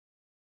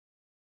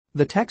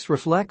The text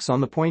reflects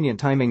on the poignant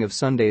timing of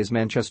Sunday's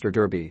Manchester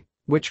derby,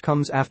 which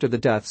comes after the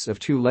deaths of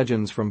two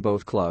legends from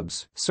both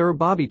clubs, Sir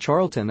Bobby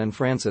Charlton and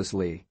Francis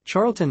Lee.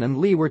 Charlton and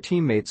Lee were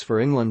teammates for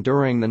England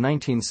during the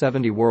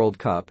 1970 World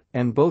Cup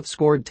and both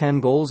scored 10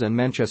 goals in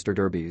Manchester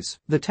derbies.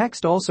 The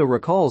text also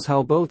recalls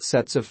how both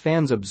sets of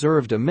fans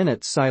observed a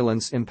minute's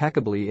silence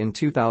impeccably in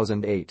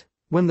 2008,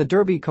 when the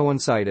derby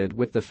coincided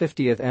with the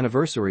 50th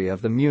anniversary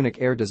of the Munich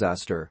air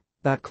disaster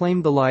that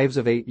claimed the lives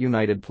of 8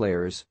 United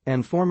players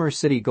and former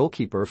City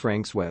goalkeeper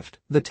Frank Swift.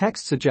 The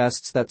text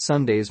suggests that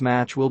Sunday's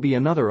match will be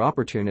another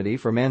opportunity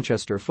for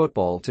Manchester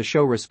football to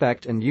show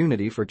respect and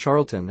unity for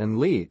Charlton and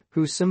Lee,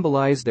 who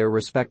symbolise their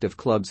respective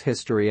clubs'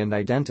 history and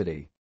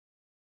identity.